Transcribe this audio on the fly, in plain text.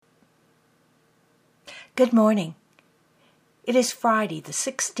Good morning. It is Friday, the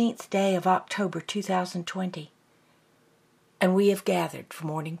 16th day of October 2020, and we have gathered for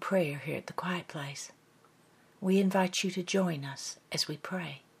morning prayer here at the Quiet Place. We invite you to join us as we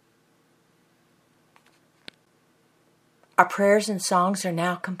pray. Our prayers and songs are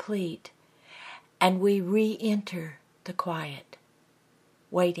now complete, and we re-enter the quiet,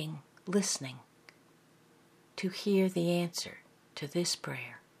 waiting, listening to hear the answer to this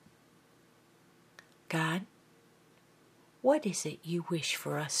prayer. God, what is it you wish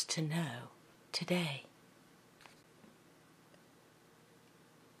for us to know today?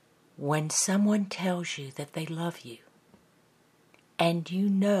 When someone tells you that they love you, and you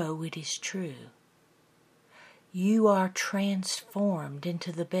know it is true, you are transformed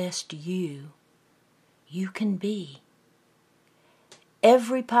into the best you can be.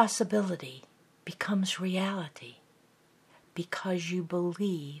 Every possibility becomes reality because you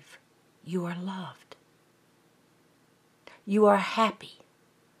believe you are loved. You are happy,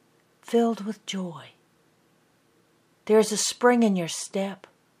 filled with joy. There is a spring in your step,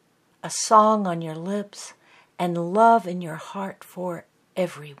 a song on your lips, and love in your heart for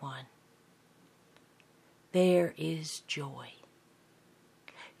everyone. There is joy.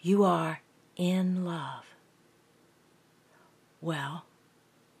 You are in love. Well,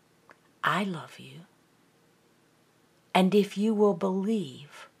 I love you. And if you will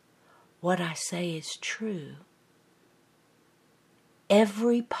believe what I say is true,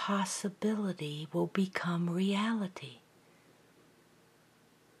 every possibility will become reality.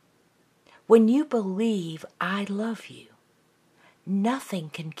 When you believe I love you, nothing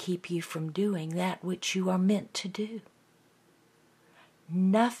can keep you from doing that which you are meant to do.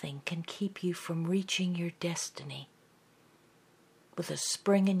 Nothing can keep you from reaching your destiny. With a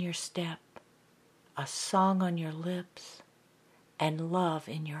spring in your step, a song on your lips, and love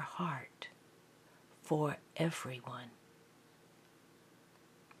in your heart for everyone.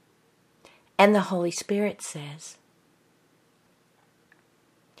 And the Holy Spirit says,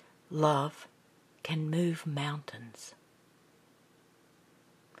 love can move mountains.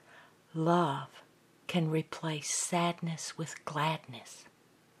 Love can replace sadness with gladness.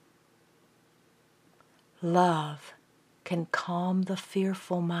 Love can calm the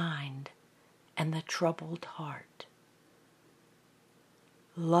fearful mind and the troubled heart.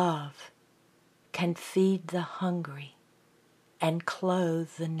 Love can feed the hungry and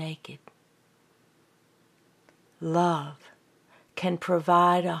clothe the naked. Love can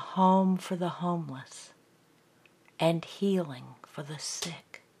provide a home for the homeless and healing for the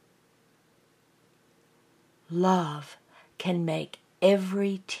sick. Love can make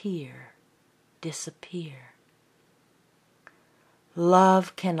every tear disappear.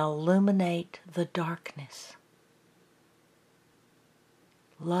 Love can illuminate the darkness.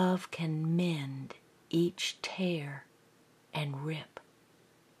 Love can mend each tear and rip.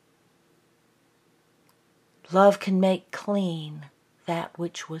 Love can make clean that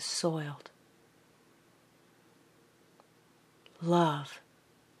which was soiled. Love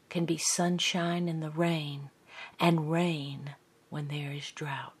can be sunshine in the rain and rain when there is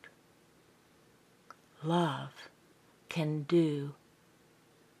drought. Love can do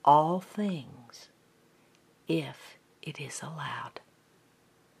all things if it is allowed.